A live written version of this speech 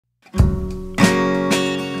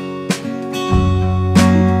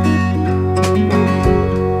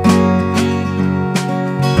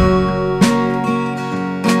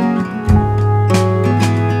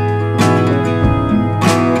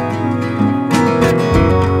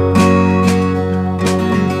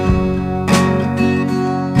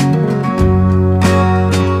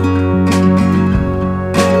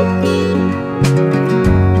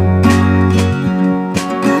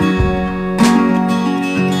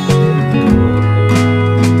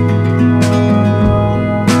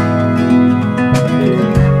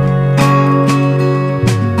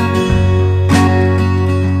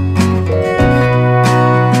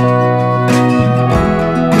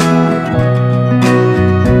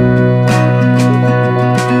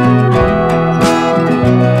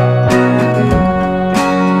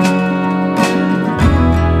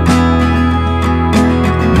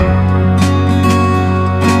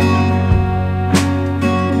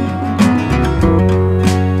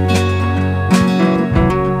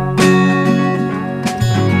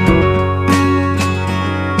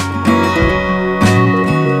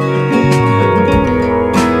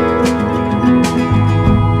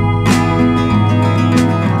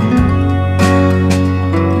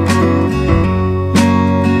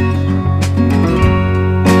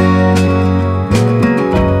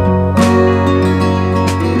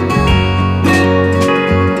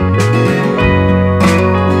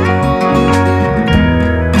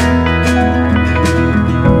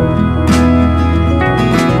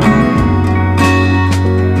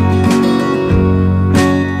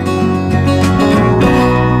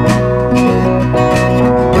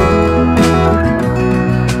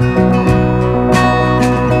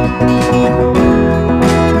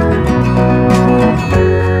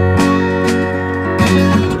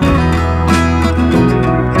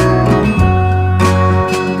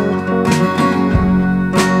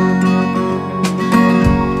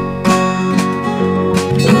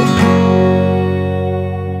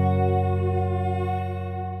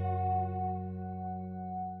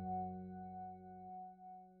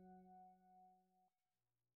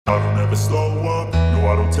never slow up, no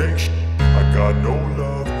I don't take shit. I got no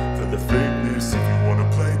love for the fakeness. If you wanna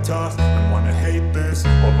play tough and wanna hate this,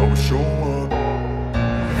 I'll always show up.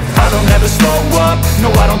 I don't ever slow up,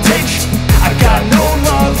 no I don't take shit. I got no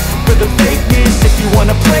love for the fakeness. If you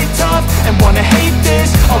wanna play tough and wanna hate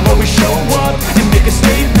this, I'll always show up and make a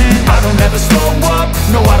statement. I don't ever slow up,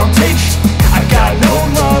 no I don't take shit. I got no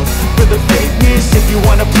love for the fakeness. If you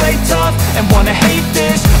wanna play tough and wanna hate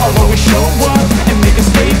this, I'll always show up and make a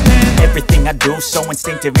statement. Everything I do so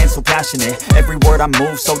instinctive and so passionate. Every word I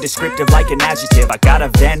move so descriptive like an adjective. I got a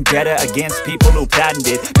vendetta against people who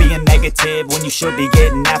patented being negative when you should be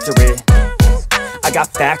getting after it. I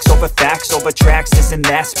got facts over tracks, this and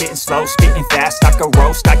that. Spitting slow, spitting fast, I could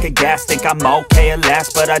roast, I could gas. Think I'm okay at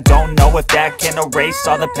last, but I don't know if that can erase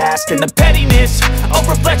all the past. And the pettiness, a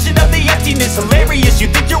reflection of the emptiness. Hilarious, you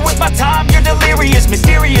think you're worth my time, you're delirious.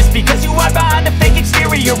 Mysterious, because you hide behind a fake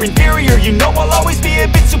exterior. Inferior, you know I'll always be a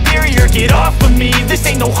bit superior. Get off of me, this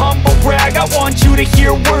ain't no humble brag. I want you to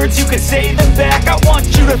hear words, you can say them back. I want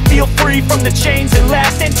you to feel free from the chains that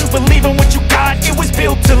last, and to believe in what you got, it was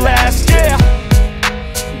built to last, yeah.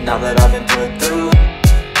 Now that I've been put through,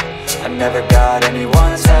 I never got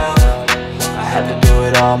anyone's help. I had to do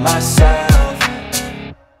it all myself.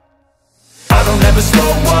 I don't ever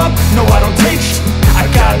slow up, no I don't take shit. I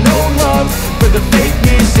got no love for the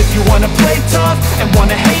fakeness. If you wanna play tough and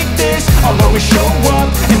wanna hate this, I'll always show up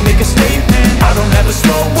and make a statement. I don't ever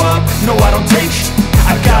slow up, no I don't take shit.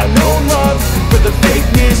 I got no love for the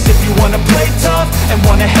fakeness. If you wanna play tough and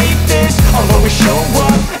wanna hate this, I'll always show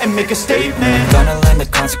up and make a statement. Gonna learn the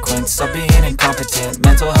consequence of being incompetent.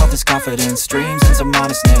 Mental health is confidence, dreams and some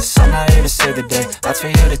honestness. I'm not here to save the day, that's for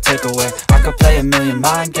you to take away. I could play a million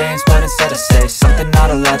mind games, but instead I say something not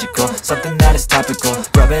illogical, something that is topical.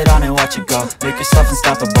 Rub it on and watch it go, make yourself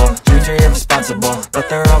unstoppable. Dreams are irresponsible, but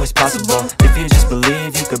they're always possible. If you just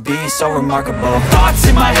believe, you could be so remarkable. Thoughts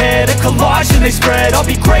in my head, a collage and they spread. I'll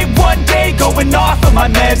be great one day, going off of my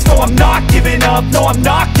meds. No, I'm not giving up, no, I'm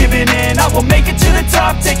not giving in. I will make it to the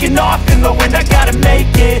top, taking off in the wind. I gotta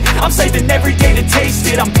make it, I'm saving every day to taste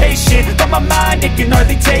it. I'm patient, but my mind, it can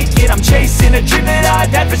hardly take it. I'm chasing a dream that I've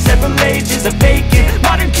had for several ages. A vacant,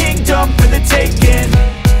 modern kingdom for the taking.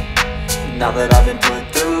 Now that I've been put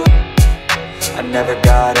through, I never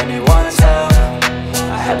got anyone's help.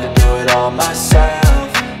 I had to do it all myself.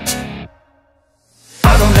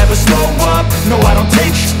 I don't ever slow up, no I don't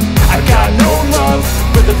take shit. I got no love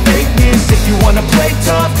for the fakeness. If you wanna play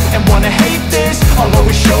tough and wanna hate this, I'll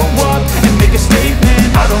always show up and make a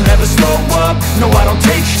statement. I don't ever slow up, no I don't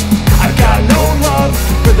take shit. I got no love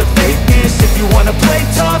for the fakeness. If you wanna play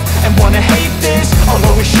tough and wanna hate this, I'll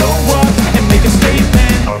always show up and make a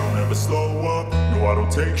statement. I don't ever slow up, no I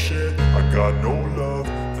don't take shit. I got no love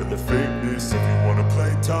for the fakeness. If you wanna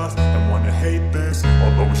play tough and wanna hate this,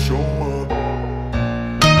 I'll always show up.